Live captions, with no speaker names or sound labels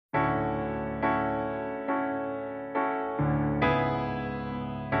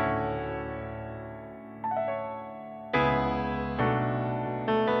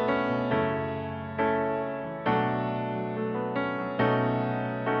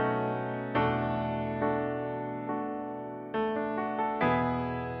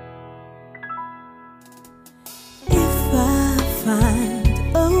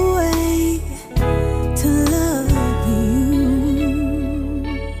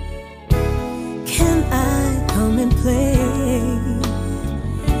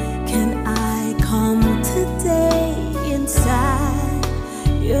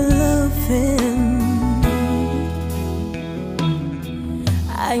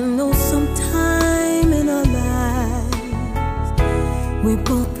know sometime in our lives we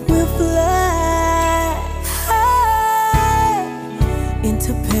both will fly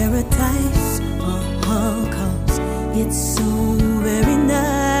into paradise, 'cause it's so very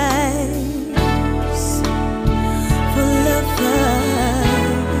nice for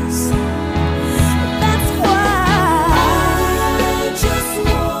lovers. That's why I just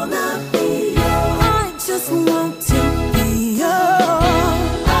wanna be yours. I just want to be yours.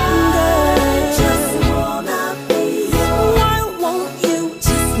 I just wanna be yours. Why won't you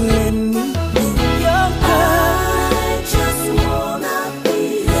just let me be your girl? I just wanna be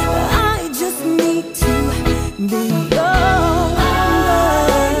yours. I just need to be yours.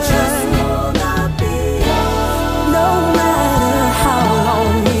 I just wanna be yours. No matter how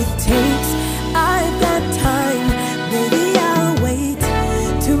long it takes, I've got time, baby, I'll wait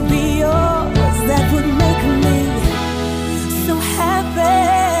to be yours. That would make me so happy.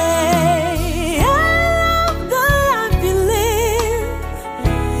 I love the life you live,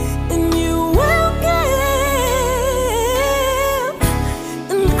 and you will give,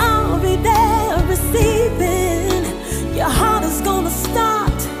 and I'll be there receiving. Your heart is gonna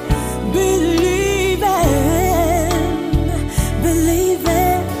start believing,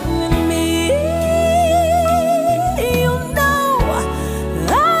 believing in me. You know I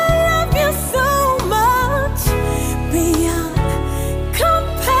love you so much beyond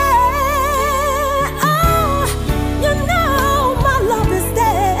compare. Oh, you know my love is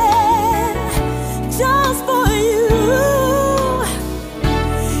there just for you,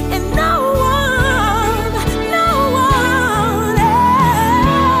 and no one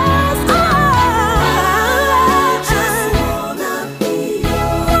else. I just wanna be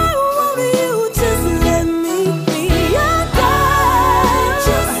yours. Why won't you just let me be your girl? I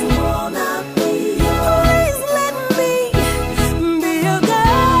just wanna be yours. Please let me be your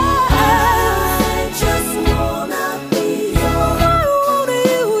girl. I just wanna be yours. Why won't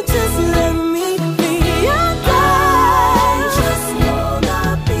you just let me be your girl? I just wanna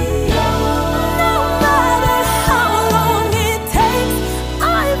be yours. No matter how long it takes,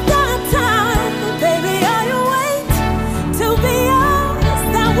 I've got time, baby, I'll wait to be yours.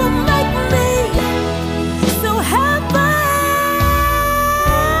 That will make me so happy.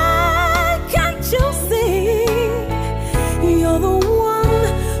 Can't you see? You're the one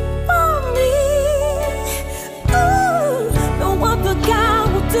for me. Ooh, no other guy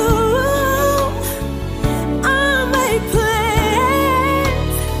will do. I make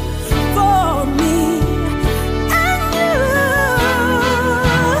plans for me and you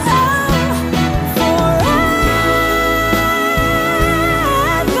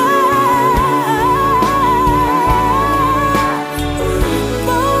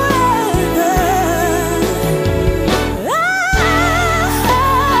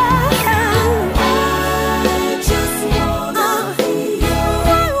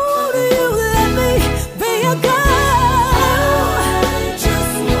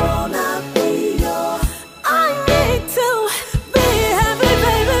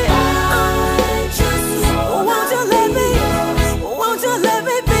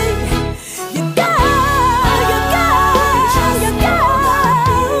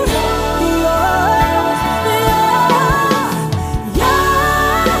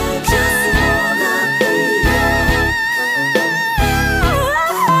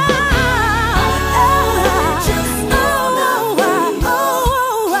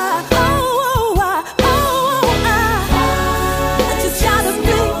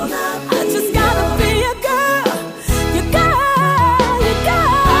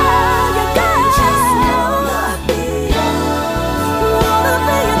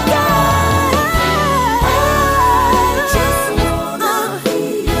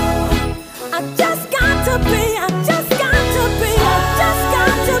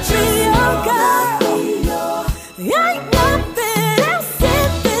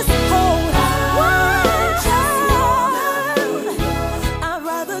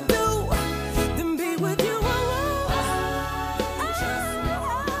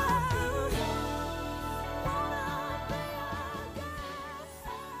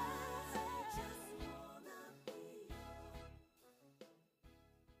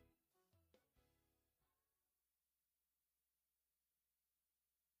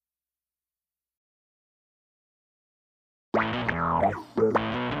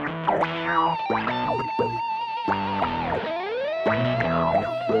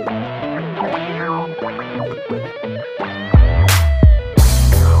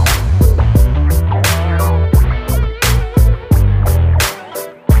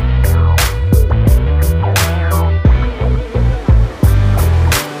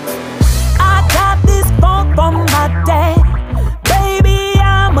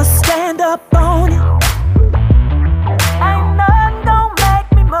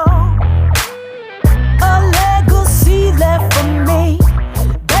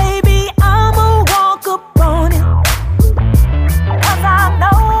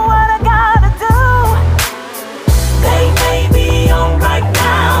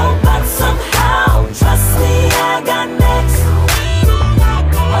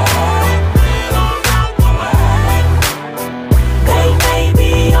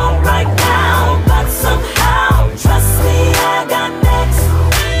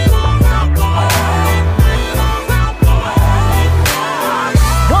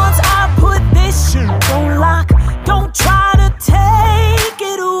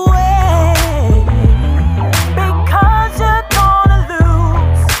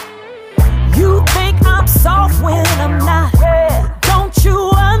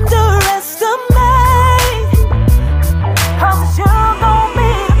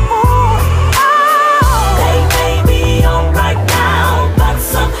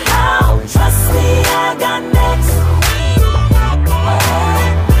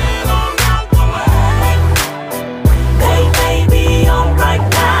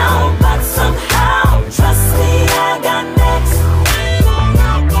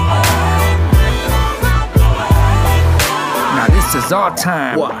our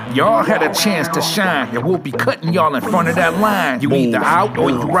time. Y'all had a chance to shine, and we'll be cutting y'all in front of that line. You either out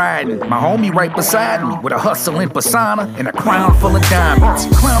or you riding. My homie right beside me with a hustling persona and a crown full of diamonds.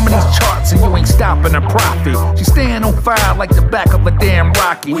 Climbing these charts and you ain't stopping a profit. She staying on fire like the back of a damn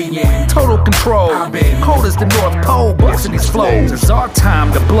rocket. Total control, cold as the North Pole, busting these flows. It's our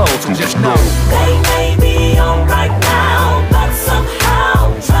time to blow, so just know They may be on right now, but somehow